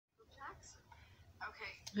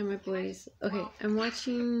Hi, my boys. Okay, I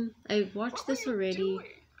watched this already.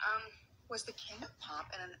 Was the king of pop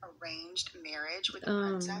in an arranged marriage with the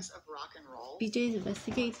princess of rock and roll? BJ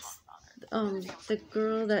investigates the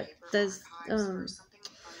girl that does the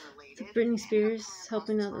Britney Spears,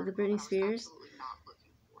 helping out with the Britney Spears.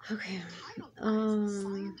 Okay.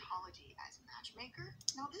 Scientology as matchmaker.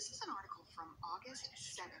 Now this is an article from August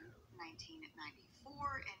 7,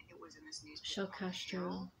 1994, and it was in this newspaper. Shell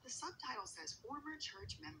Castro. The subtitle says former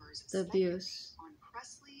church members the abuse on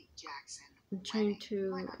Presley Jackson. I'm trying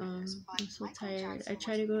to I'm so tired. I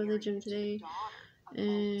tried to go to the gym today,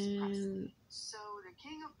 and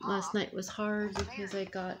last night was hard because I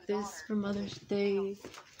got this for Mother's Day.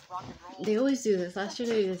 They always do this. Last year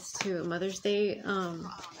they did this too. Mother's Day,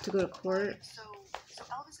 to go to court.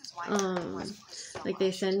 Like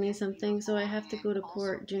they send me something, so I have to go to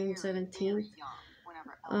court June 17th. It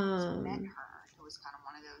was kind of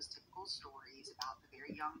one of those typical stories about the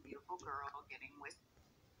very young, beautiful girl getting with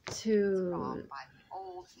by the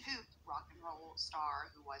old rock and roll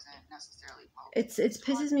star who wasn't necessarily it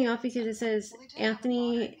pisses me off because it says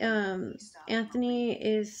Anthony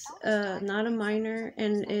is not a minor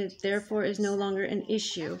and it therefore is no longer an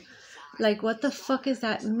issue. Like, what the fuck does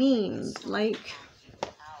that mean? Like,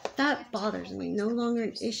 that bothers me. No longer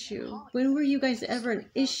an issue. When were you guys ever an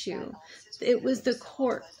issue? It was the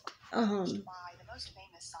court.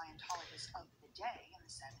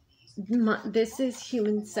 This is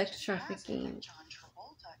human sex trafficking.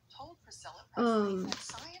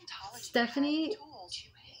 Stephanie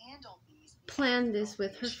planned this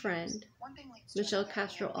with her friend Michelle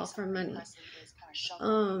Castro off her money.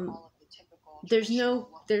 There's no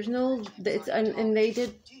it's and they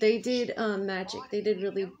did magic. They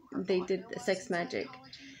did sex magic.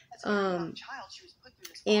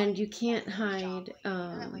 And you can't hide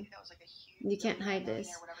this.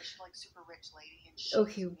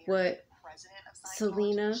 Okay, what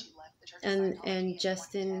Selena and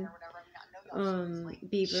Justin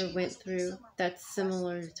Bieber went through, that's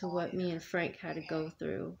similar to what me and Frank had to go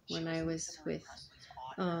through when I was with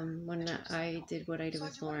when I did what I did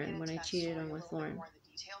with Lauren, when I cheated on with Lauren.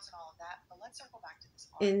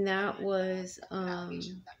 And that was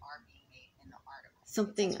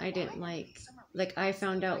something I didn't like. Like, I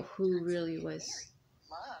found out who really was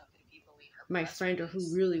my friend or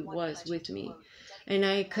who really was with me. And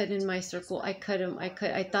I cut in my circle. I thought I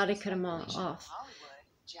cut them all off.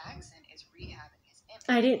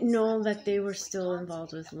 I didn't know that they were still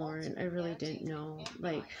involved with Lauren. I really didn't know.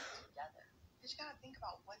 Like,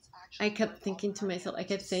 I kept thinking to myself, I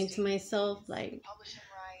kept saying to myself, like,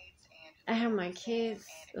 I have my kids.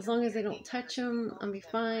 As long as they don't touch them, I'll be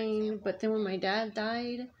fine. But then when my dad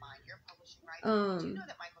died,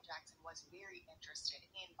 was very interested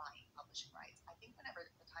in buying publishing rights. I think whenever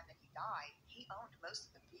the time that he died, he owned most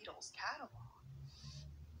of the Beatles catalog.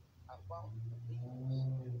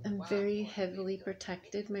 I'm very heavily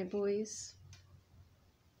protected, my boys.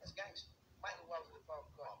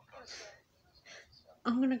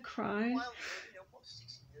 I'm gonna cry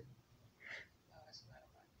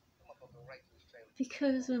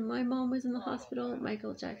because when my mom was in the hospital,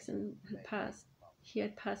 Michael Jackson had passed. He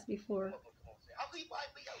had passed before.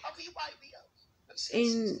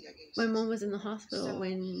 And my mom was in the hospital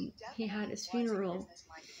when he had his funeral.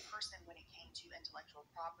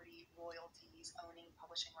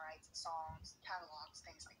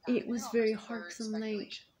 It was very hard. I'm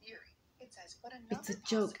like, it's a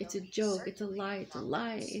joke, it's a joke, it's a lie, it's a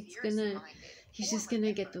lie. He's just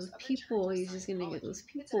gonna get those people. He's just gonna get those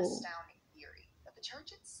people. The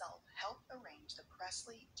church itself helped arrange the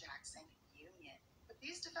Presley-Jackson union. But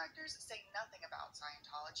these defectors say nothing about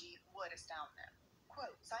Scientology would astound them.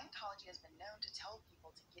 Quote, Scientology has been known to tell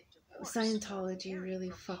people to get divorced. Scientology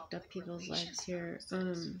really fucked up people's lives here. It's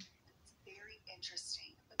very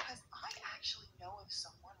interesting because I actually know of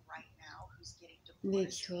someone right now who's getting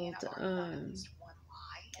divorced. They killed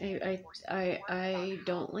I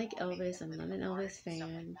don't like Elvis. I'm not an Elvis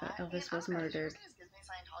fan, but Elvis was murdered.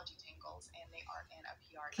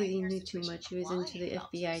 Because he knew too much. He was into the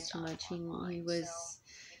FBI too much. He was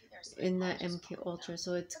in that MK Ultra,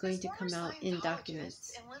 so it's going to come out in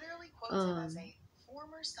documents.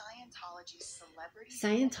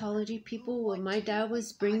 Scientology people, what my dad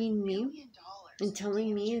was bringing me and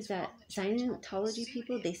telling me is that Scientology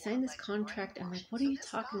people, they signed this contract. I'm like, what are you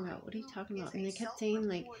talking about? What are you talking about? And they kept saying,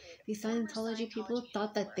 like, these Scientology people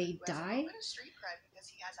thought that they die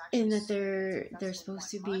and that they're supposed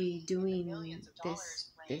to be doing this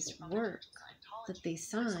work that they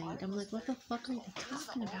signed. I'm like, what the fuck are you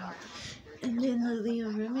talking about? And then the Leah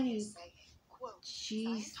Remedy,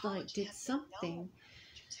 she's like, did something.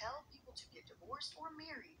 divorced or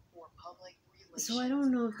married for public relations. So I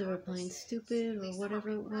don't know if they were playing stupid or whatever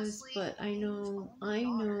it was, but I know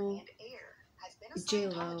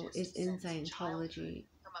J-Lo is in Scientology.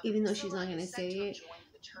 Even though she's not going to say it,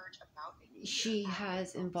 she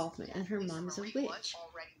has involvement, and her mom is a witch.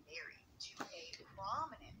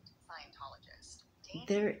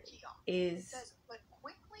 There is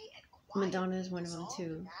Madonna is one of them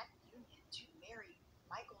too.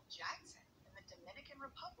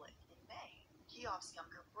 Keoph's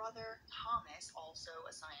younger brother, Thomas, also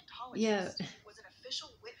a Scientologist, Yeah. was an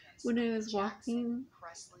official witness When I was walking,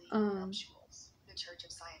 the Church of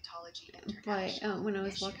Scientology International, when I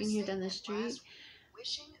was walking here down the street,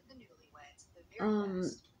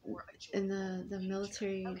 in the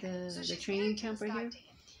military, the training camp right here,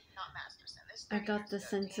 I got the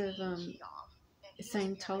sense of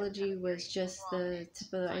Scientology was just the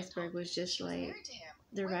tip of the iceberg. Was just like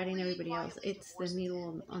they're riding everybody else. It's the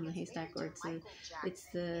needle on the haystack, or it's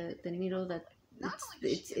the needle that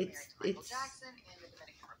it's Jackson in the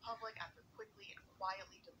Dominican Republic after quickly and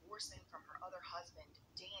quietly divorcing from her other husband,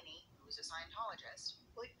 Danny, who was a Scientologist.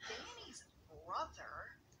 But Danny's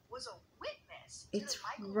brother was a witness to the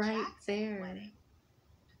Michael Jackson there. wedding.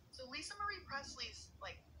 So Lisa Marie Presley's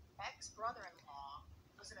ex-brother-in-law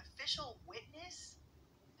was an official witness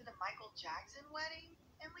to the Michael Jackson wedding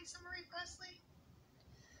and Lisa Marie Presley.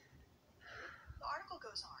 The article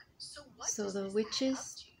goes on. So the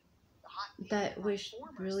witches that wish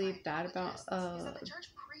really bad about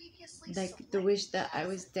like the wish that I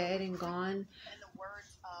was dead and gone,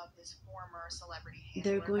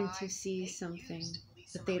 they're going to see something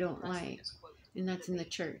that they don't like, and that's in the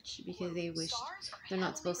church, because they wish they're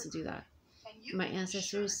not supposed to do that. My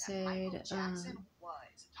ancestors said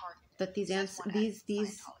that these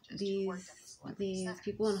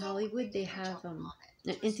people in Hollywood, they have an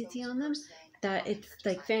entity on them that it's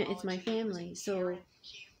like it's my family, so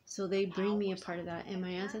they bring me a part of that. And my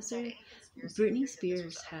ancestor, Britney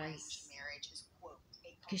Spears, has,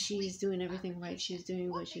 because she's doing everything right, she's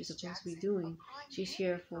doing what she's supposed to be doing. She's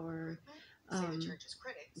here for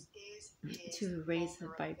to raise the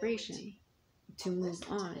vibration, to move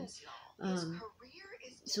on.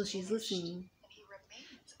 So she's listening.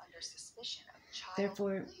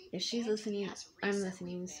 Therefore, if she's listening, I'm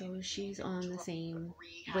listening, so she's on the same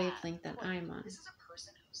wavelength that I'm on.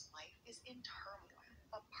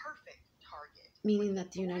 Meaning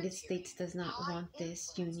that the United States does not want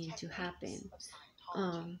this union to happen.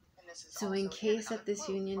 So in case that this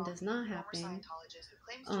union does not happen,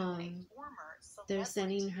 they're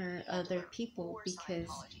sending her other people, because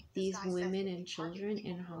these women and children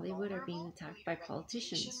in Hollywood are being attacked by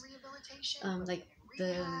politicians, like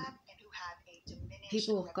the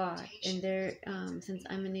people of God. And they're since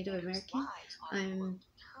I'm a Native American, I'm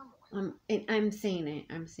saying it,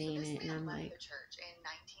 and I'm like,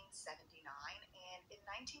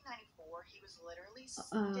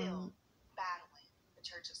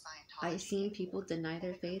 I've seen people deny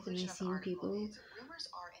their faith, and I've seen people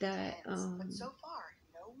that I'm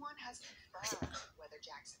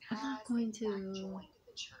not going to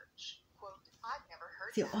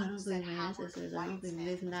see, I don't believe my ancestors, I don't believe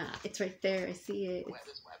this and that. It's right there, I see it.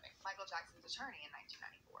 Michael Jackson's attorney in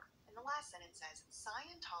 1994. And the last sentence says,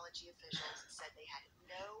 Scientology officials said they had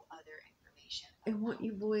no other information. I want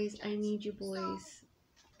you boys, I need you boys.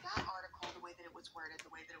 That article, the way that it was worded, the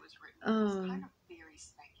way that it was written, was kind of very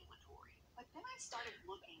speculatory. But then I started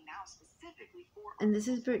looking now specifically for... And this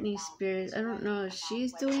is Britney Spears. I don't know if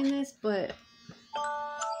she's doing this, but...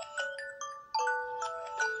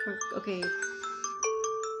 Okay.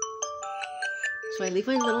 So I leave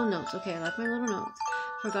my little notes. Okay, I left my little notes.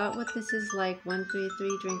 Forgot what this is like.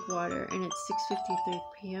 133, drink water. And it's 6:53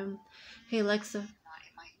 p.m. Hey, Alexa.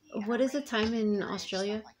 What is the time in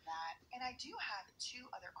Australia? And I do have two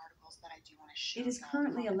other articles that I do want to show. It is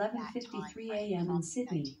currently 11:53 a.m. in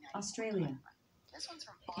Sydney, Australia. This one's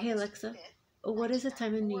from Hey, Alexa. What is the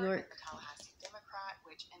time in New York?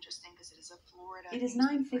 It is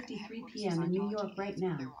 9:53 p.m. in New York right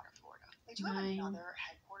now. They do have another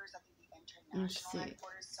headquarters, I think the international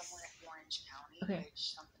headquarters somewhere in Orange County, okay.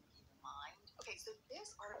 Which something to keep in mind. Okay, so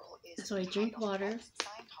this article is... So I drink water,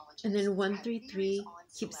 and then 133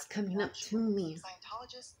 keeps coming up to me.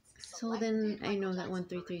 So then I know that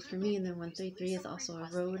 133 is for me, and then 133 is also a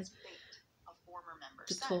road,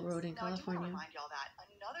 the toll road in California,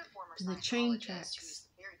 and the train tracks.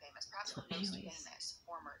 So anyways,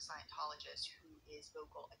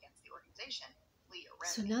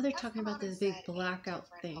 so now they're talking about this big blackout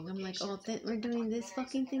thing. I'm like, oh, we're doing this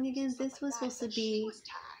fucking thing again? This was supposed to be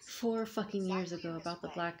 4 fucking years ago about the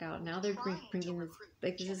blackout. Now they're bringing this,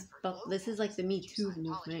 like, this is like the Me Too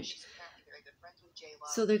movement.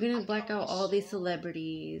 So they're gonna black out all these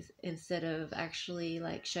celebrities instead of actually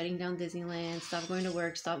like shutting down Disneyland, stop going to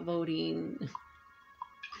work, stop voting.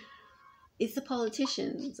 It's the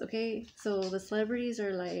politicians, okay? So the celebrities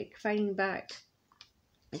are like fighting back.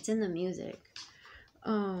 It's in the music.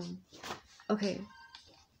 Okay.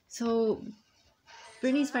 So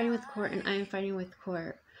Britney's fighting with court and I'm fighting with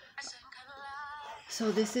court.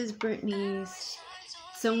 So this is Britney's.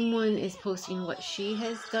 Someone is posting what she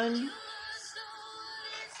has done.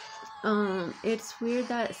 It's weird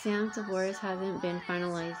that Sam's divorce hasn't been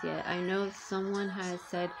finalized yet. I know someone has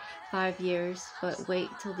said 5 years, but wait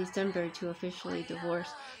till December to officially divorce.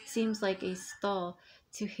 Seems like a stall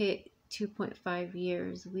to hit 2.5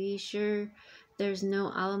 years. We sure there's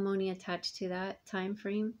no alimony attached to that time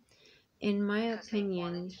frame? In my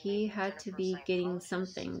opinion, he had to be getting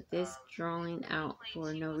something this drawing out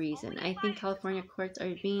for no reason. I think California courts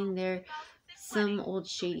are being their some old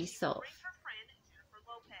shady self.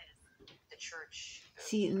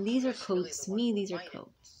 See, and these are codes. To me, these are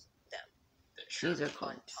codes. These are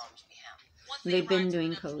codes. They've been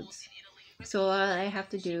doing codes. So all I have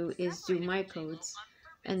to do is do my codes,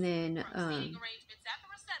 and then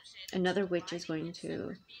another witch is going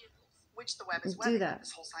to which the web is do that.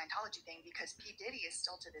 This whole Scientology thing, because P. Diddy is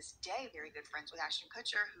still to this day very good friends with Ashton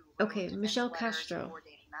Kutcher, who okay, Michelle Castro.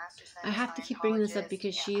 I have to keep bringing this up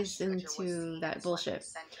because she's into that bullshit.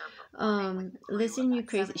 Listen, you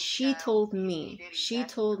crazy. She told me,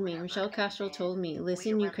 Michelle Castro told me,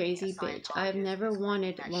 listen, you crazy bitch. I've never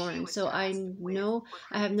wanted Lauren, so I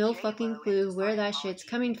have no fucking clue where that shit's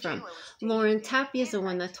coming from. Lauren Tapia's the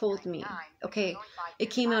one that told me. Okay,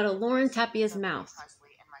 it came out of Lauren Tapia's mouth.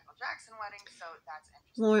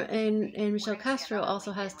 Lauren and Michelle Castro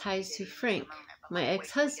also has ties to Frank, my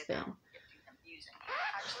ex-husband.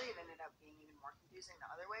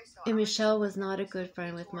 And Michelle was not a good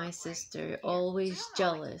friend with my sister, always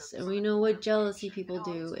jealous. And we know what jealousy people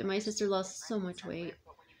do. And my sister lost so much weight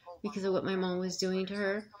because of what my mom was doing to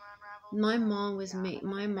her. My mom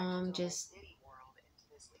just...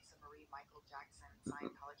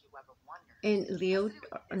 And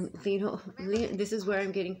this is where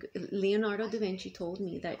I'm getting... Leonardo da Vinci told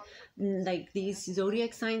me that, like, these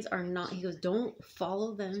zodiac signs are not... He goes, don't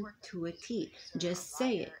follow them to a T. Just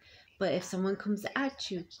say it. But if someone comes at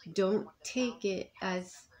you, don't take it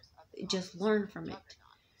as... Just learn from it.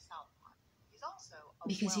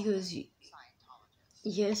 Because he goes...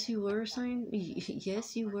 Yes, you were a sign.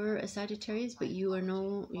 Yes, you were a Sagittarius, but you are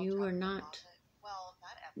not...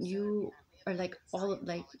 You... Or like all of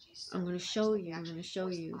like, I'm gonna show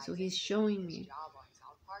you. So he's showing me.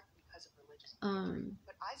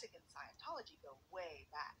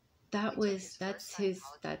 That's his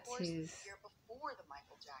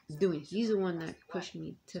doing. He's the one that pushed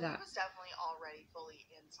me to that. He was definitely already fully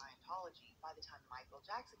in Scientology by the time Michael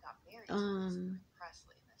Jackson got married to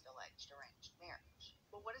Presley in this alleged arranged marriage.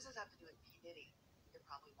 But what does this have to do with P. Diddy? You're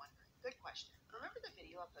probably wondering. Good question. Remember the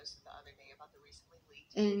video I posted the other day about the recently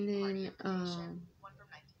leaked party invitation? One from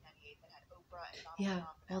 1998 that had Oprah and Donald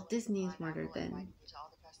Trump. Well, Disney's murdered then.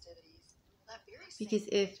 Because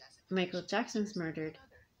if Michael Jackson's murdered,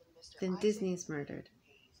 then Disney's murdered.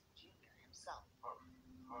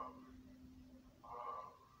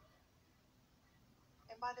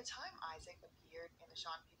 And by the time Isaac appeared in the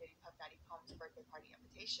Sean P. Diddy Puff Daddy Combs birthday party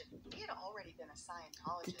invitation, he had already been a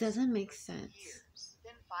Scientologist. It doesn't make sense. Years.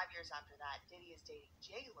 Then 5 years after that, Diddy is dating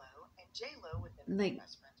J-Lo, and J-Lo would then be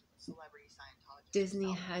best friends with the celebrity Scientologist.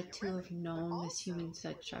 Disney had to have known this human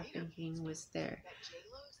sex trafficking was there.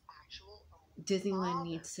 Disneyland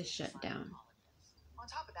needs to shut down. On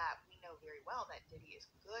top of that, we know very well that Diddy is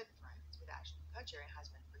good friends with Ashton Kutcher and has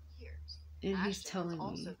been for years. And he's telling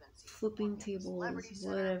me, flipping tables,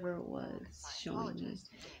 whatever it was, showing me.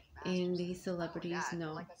 And these celebrities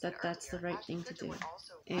know that that's the right thing to do.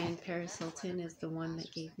 And Paris Hilton is the one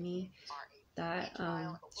that gave me that.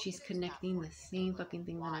 She's connecting the same fucking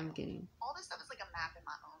thing that I'm getting. All this stuff is like a map in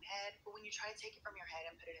my own head, but when you try to take it from your head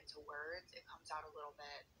and put it into words, it comes out a little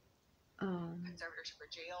bit conservatorship or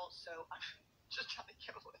jail. So I'm just trying to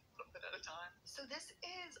give a little bit at a time. So this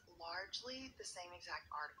is largely the same exact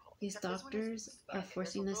article. These doctors are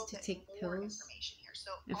forcing us to take pills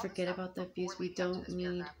and forget about the abuse. We don't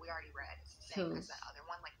need pills.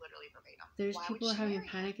 There's people who are having a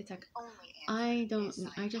panic attack. I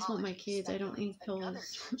just want my kids. I don't need pills.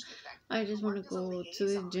 I just want to go to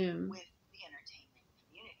the gym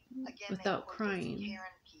without crying.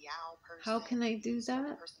 How can I do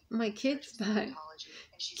that? My kids back.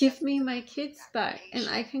 Give me my kids back and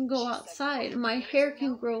I can go outside. My hair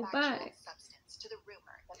can grow back.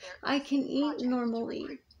 I can eat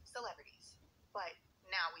normally.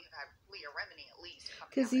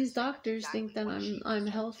 Because these doctors think that I'm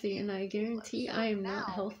healthy, and I guarantee I am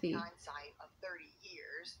not healthy. Hindsight of 30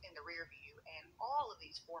 years in the rear view, and all of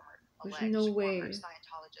these There's alleged no way. former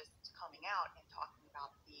Scientologists coming out and talking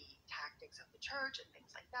about the tactics of the church and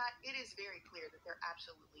things like that, it is very clear that there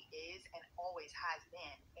absolutely is and always has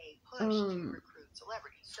been a push to recruit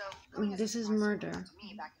celebrities. So this is murder. to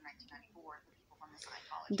me back in 1994, the people from the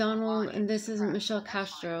Scientology Donald, and this isn't Michelle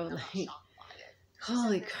Castro. Like,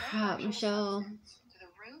 holy crap, Michelle.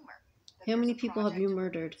 How many people have you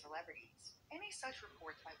murdered?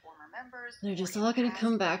 They're just all gonna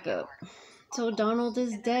come back up. So Donald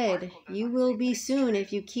is dead. You will be soon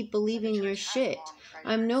if you keep believing your shit.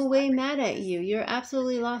 I'm no way mad at you. You're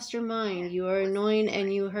absolutely lost your mind. You are annoying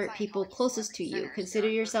and you hurt people closest to you. Consider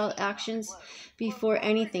yourself actions before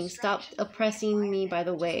anything. Stop oppressing me, by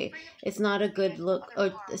the way. It's not a good look.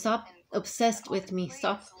 Or stop obsessed with me.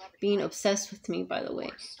 Stop being obsessed with me, by the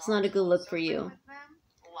way. It's not a good look for you.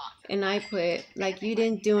 And I put, like, you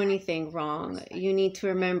didn't do anything wrong. You need to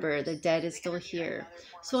remember the dead is still here.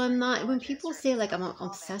 So I'm not, when people say, like, I'm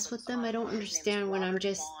obsessed with them, I don't understand when I'm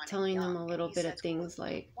just telling them a little bit of things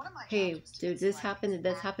like, hey, did this happen? Did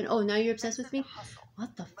this happen? Oh, now you're obsessed with me?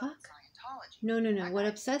 What the fuck? No. What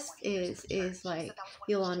obsessed is like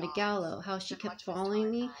Yolanda Gallo, how she kept following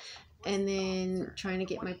me and then trying to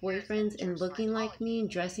get my boyfriends and looking like me and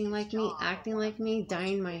dressing like me, acting like me,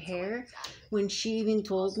 dyeing my hair. When she even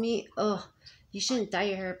told me, oh, you shouldn't dye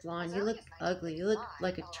your hair blonde. You look ugly. You look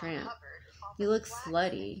like a tramp. You look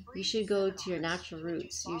slutty. You should go to your natural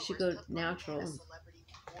roots. You should go natural.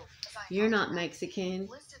 You're not Mexican.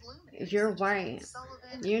 You're white.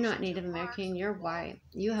 You're not Native American. You're white.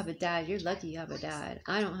 You have a dad. You're lucky you have a dad.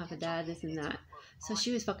 I don't have a dad, this and that. So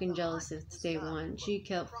she was fucking jealous since day one. She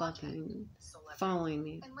kept fucking following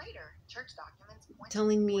me.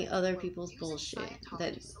 Telling me other people's bullshit.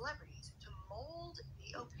 That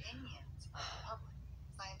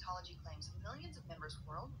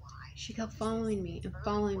she kept following me and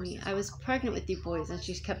following me. I was pregnant with you boys and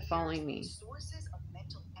she kept following me.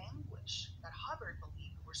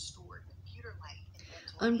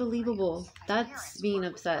 Unbelievable. That's being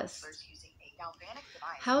obsessed.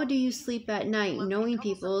 How do you sleep at night knowing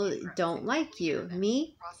people don't like you?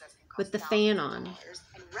 Me? With the fan on.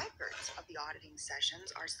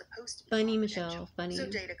 Funny, Michelle. Funny.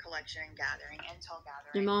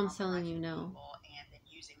 Your mom's telling you no.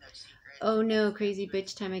 Oh no, crazy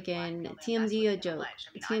bitch time again. TMZ a joke.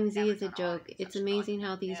 TMZ is a joke. It's amazing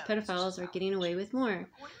how these pedophiles are getting away with more.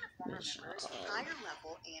 Higher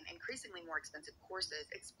level and increasingly more expensive courses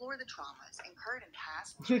explore the traumas incurred in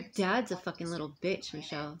past. Your dad's a fucking little bitch,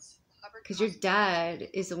 Michelle. Because your dad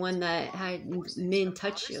is the one that had men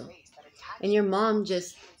touch you. And your mom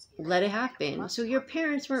just let it happen. So your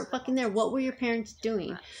parents weren't fucking there. What were your parents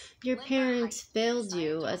doing? Your parents failed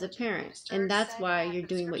you as a parent. And that's why you're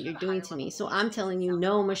doing what you're doing to me. So I'm telling you,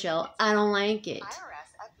 no, Michelle, I don't like it.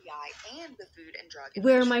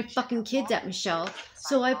 Where are my fucking kids at, Michelle?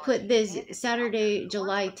 So I put this Saturday,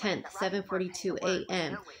 July 10th, 7:42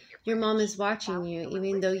 a.m. Your mom is watching you,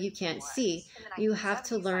 even though you can't see. You have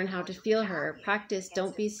to learn how to feel her. Practice.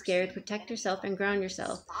 Don't be scared. Protect yourself and ground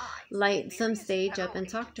yourself. Light some stage up and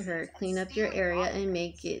talk to her. Clean up your area and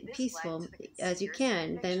make it peaceful as you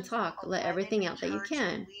can. Then talk. Let everything out that you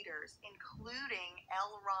can.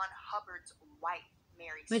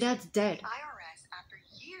 My dad's dead.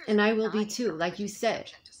 And I will be too, like you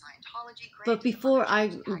said. But before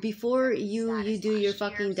you do your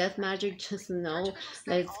fucking death magic, just know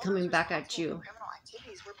that it's coming back at you.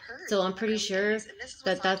 So I'm pretty sure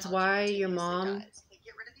that that's why your mom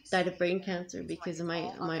died of brain cancer, because of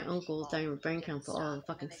my uncle died of brain cancer all of a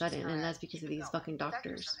fucking sudden, and that's because of these fucking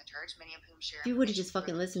doctors. If you would have just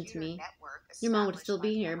fucking listened to me, your mom would still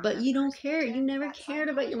be here. But you don't care. You never cared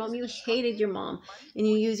about your mom. You hated your mom, and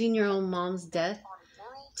you're using your own mom's death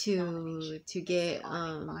to get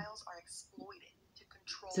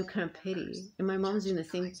to kind of pity. And my mom's doing the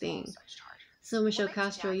same thing. So Michelle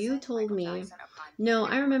Castro, you told me, no,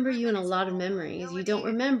 I remember you in a lot of memories. You don't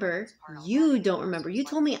remember. You don't remember. You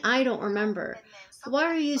told me I don't remember. Why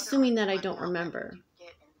are you assuming that I don't remember?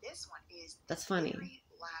 That's funny.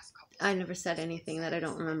 I never said anything that I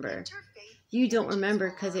don't remember. You don't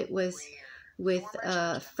remember because it was with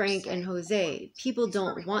Frank and Jose. People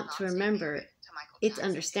don't want to remember. It's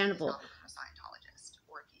understandable.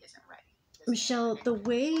 Michelle, the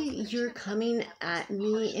way you're coming at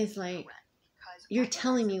me is like, You're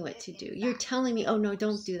telling me what to do. You're telling me, oh no,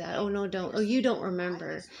 don't do that. Oh no, don't. Oh, you don't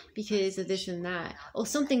remember because of this and that. Oh,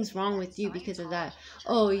 something's wrong with you because of that.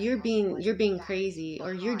 Oh, you're being crazy,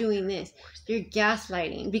 or you're doing this. You're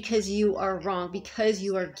gaslighting because you are wrong, because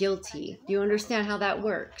you are guilty. Do you understand how that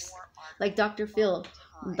works? Like Dr. Phil.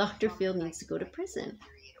 Dr. Phil needs to go to prison.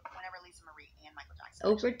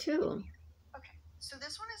 Oprah too. So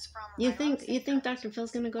this one is from You think Dr.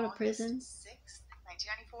 Phil's gonna go to prison? 6th,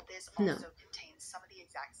 1994. This No. also contains some of the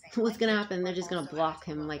exact same What's gonna language, happen? They're but just gonna also block has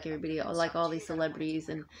a him little like bit of everybody, the like all substitute these of celebrities,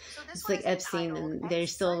 and So this it's one like is Epstein, entitled, and they're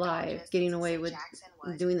still alive, Scientologists getting say away with Jackson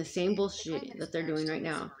was doing the a same thief. The bullshit claim that they're doing right marriage to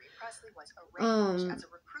now. Marie Presley was arranged as a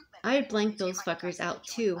recruitment I ploy blanked to get those Michael fuckers Jackson out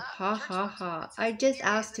to join too. up. Ha Church ha folks ha. believe I this just theory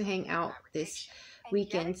asked is to a hang theory out of this fabrication. And yet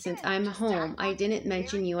weekend since again, I'm just home. tacked I on to the didn't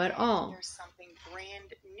mention very you at end, all. there's something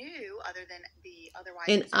brand new other than the otherwise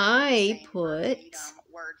And exactly I same verbatim,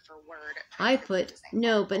 word for word transcript of the same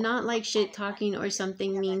no, but article. not like shit Right. talking or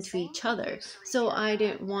something And mean that to same each other. conclusory So I paragraph,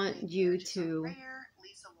 didn't want their you marriages are to rare.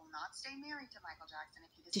 Lisa will not stay married to Michael Jackson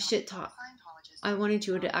if he does not shit become a talk. Scientologist. I wanted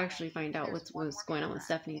you on to actually Monday. find out There's what one was more going on with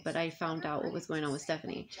paragraph, Stephanie, and it but I says found other out what was going on with critics say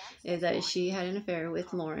Stephanie that Jackson is that wanted she had an him to affair with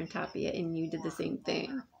become Lauren Tapia, and you did the more same thing.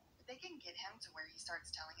 vulnerable. If they can get him to where he starts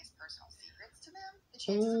telling his personal secrets to them, the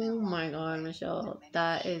chances of Oh him my walking god, away Michelle, diminish.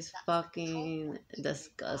 that is That was the control fucking point. They got him.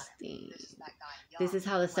 disgusting. This is that guy This Young is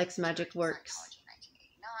how who the left sex the magic church in works. Scientology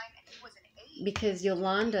in 1989, and he was an aide Because to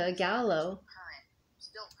Yolanda James Gallo,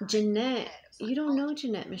 still current Jeanette, head of you don't know Scientology.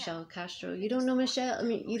 Jeanette Michelle Castro. You don't know Michelle. I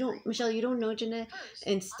mean, Michelle, you don't know Jeanette. First,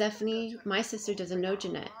 And I'm gonna go Stephanie, to an my article sister, doesn't right know online,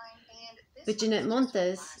 Jeanette. and this But one Jeanette was just from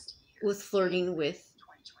Montes last year, was flirting June with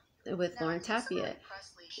 2023. Now, Lauren Lisa Tapia. Marie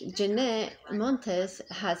Presley, she did Jeanette pass away right around the Montes time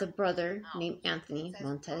of has a this brother out. named It Anthony says,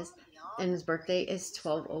 Montes, above and beyond and his the birthday praise, is Lisa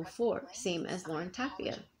Marie Presley 1204, blames same as Lauren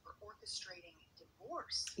Tapia. Scientology for orchestrating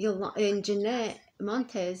divorce. And Jeanette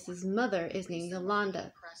Montes' mother is named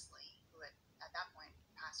Yolanda. Presley, who at that point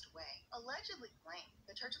passed away, allegedly claimed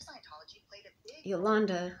the Church of Scientology played a big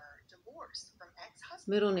Yolanda, role in her divorce from ex-husband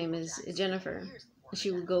middle name Michael is Jackson Jennifer. years before She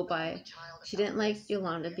her would death. go The by, only child of she didn't like Elvis,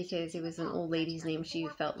 Yolanda Elvis because it was an came old out lady's name she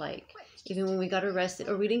 1994, felt but like. quit Even when we got arrested,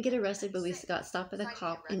 or we didn't get arrested, but we 1996, got stopped by the citing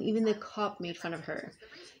cop, and even the cop made fun of her.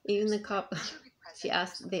 Even the cop, they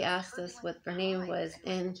asked us what her name was,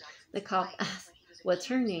 and the cop asked, what's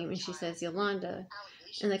her name? And she says, Yolanda.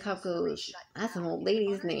 And the cop goes, that's an old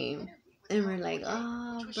lady's name. And we're like,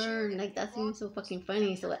 oh, burn. Like, that seems so fucking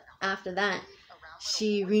funny. So after that,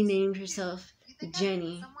 she renamed herself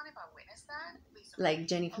Jenny. Like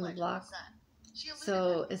Jenny from the Block.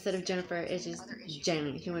 So instead of Jennifer, it's just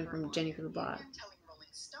Jenny. She went from Jenny from the Block.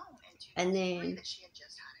 And then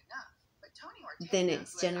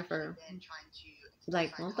it's Jennifer.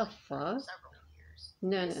 Like, what the fuck?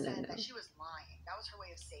 No.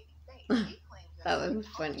 That was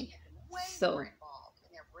funny. So,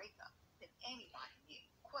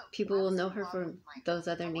 people will know her for those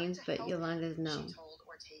other names, but Yolanda's no.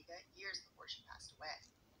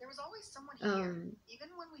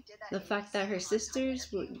 The fact that her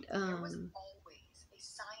sisters would,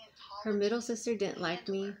 her middle sister didn't like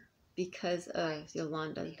me because of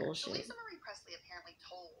Yolanda's bullshit. Lisa Marie Presley apparently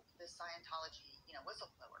told the Scientology,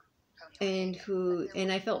 whistleblower,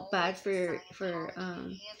 And I felt bad for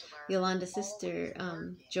Yolanda's sister,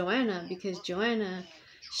 Joanna, because Joanna,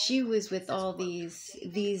 she was with all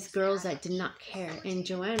these girls that did not care, and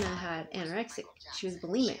Joanna had anorexic. She was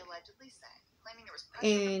bulimic.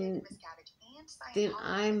 And then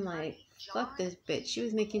I'm like, fuck this bitch. She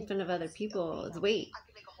was making fun of other people's weight.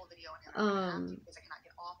 And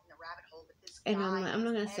I'm like, I'm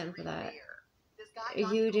not gonna stand for that.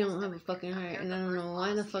 You don't have a fucking heart, and I don't know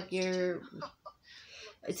why the fuck you're.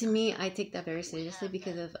 To me, I take that very seriously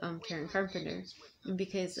because of Karen Carpenter, and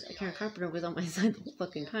because Karen Carpenter was on my side the whole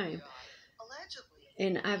fucking time,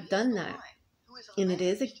 and I've done that, and it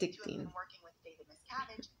is addicting.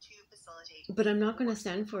 But I'm not gonna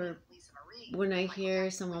stand for when I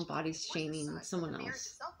hear someone body shaming someone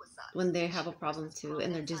else when they have a problem too,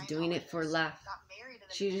 and they're just doing it for laugh.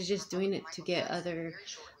 She was just doing it to get other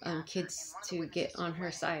kids to get on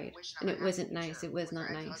her side, and it wasn't nice. It was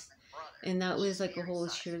not nice. And that was like a whole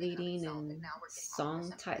cheerleading and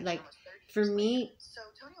song type. Like, for me,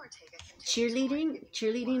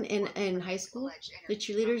 cheerleading in high school, the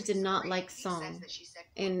cheerleaders did not like song,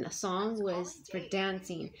 and a song was for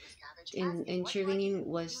dancing, and cheerleading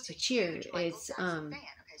was to cheer. It's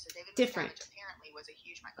different.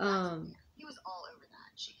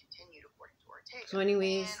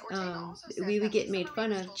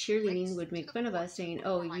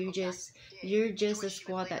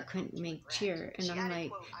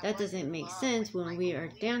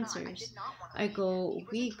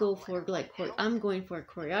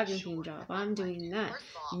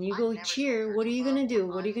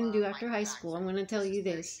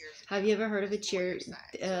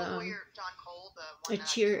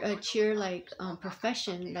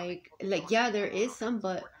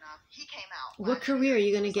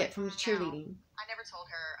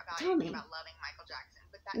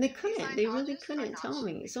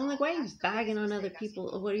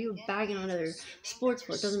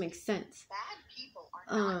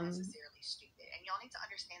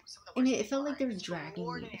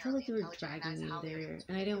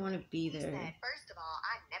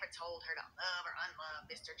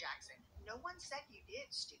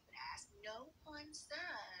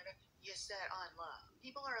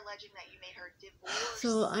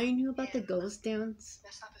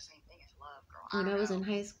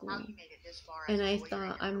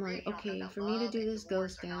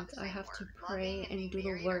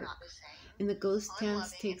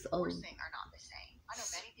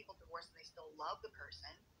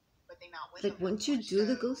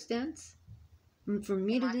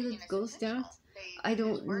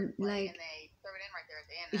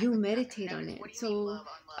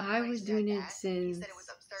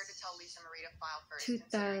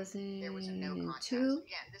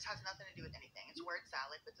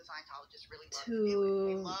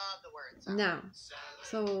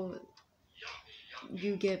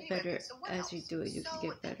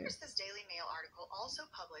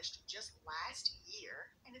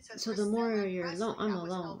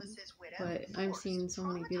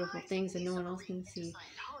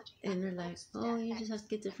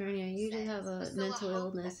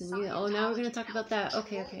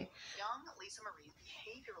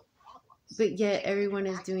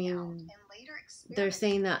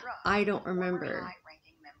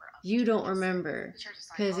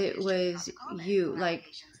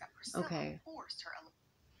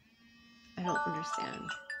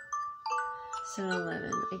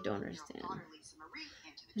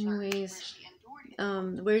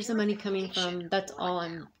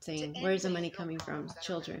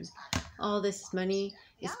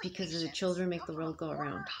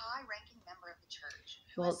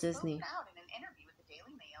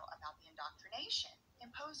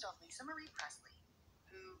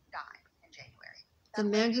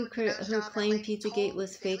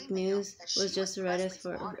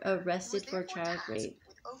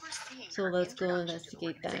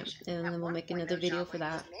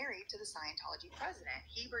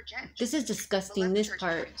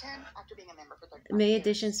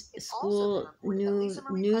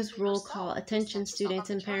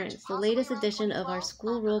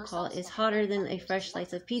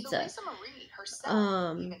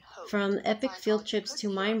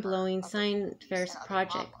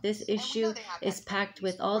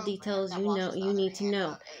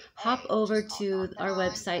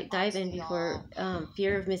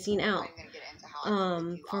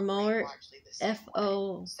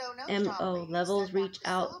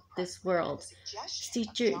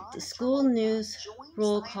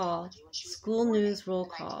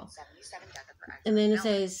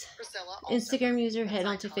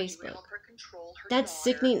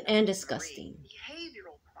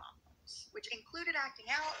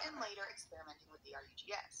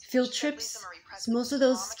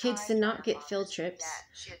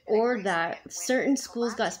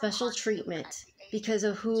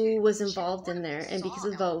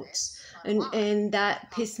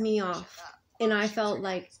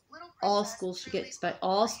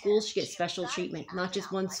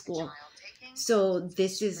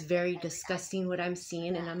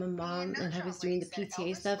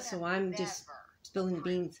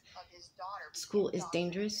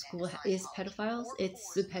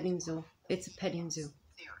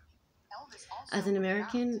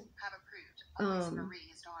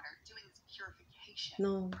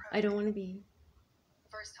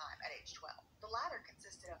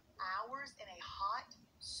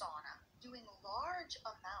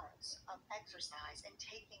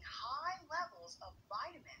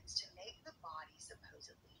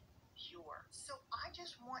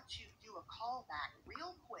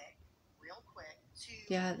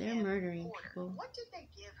 Yeah, they're murdering people. What did they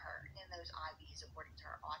give her in those IVs according to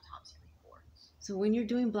her autopsy reports? So when you're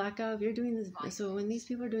doing blackout, if you're doing this, so when these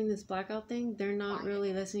people are doing this blackout thing, they're not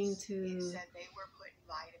really listening It to said they were putting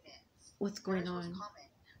vitamins. what's going Nurse was on. common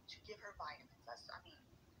to give her vitamins. That's, I mean,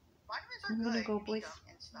 vitamins are I'm gonna good. go, You need boys. them.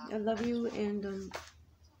 I love you, and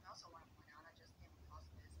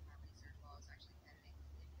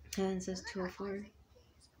Helen says 204.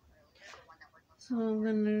 So I'm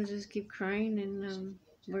gonna just keep crying and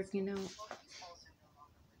working out.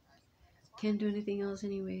 Can't do anything else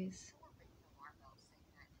anyways.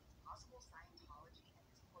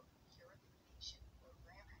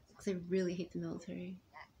 Because I really hate the military.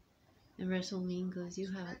 And WrestleMania goes,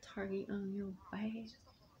 you have a target on your back.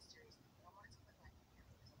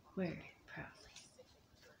 Wear it proudly.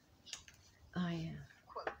 I am.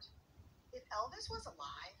 Quote, if Elvis was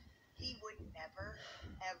alive, he would never,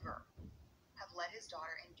 ever have let his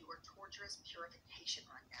daughter endure torturous purification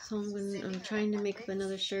rundowns. So I'm trying to make up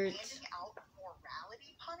another shirt. Handing out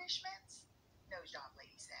morality punishments? Nose job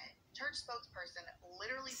lady said. Church spokesperson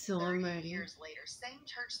literally So 30 I'm ready. years later. Same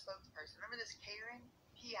church spokesperson. Remember this Karen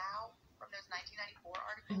Piao from those 1994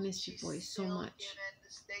 articles? I missed you boys so much. Given the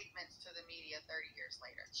statements to the media 30 years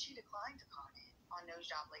later. She declined to comment on Nose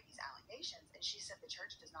Job Lady's allegations, and she said the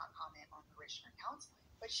church does not comment on parishioner counseling.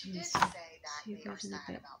 But she did say that they are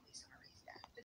sad about Lisa Marie's death.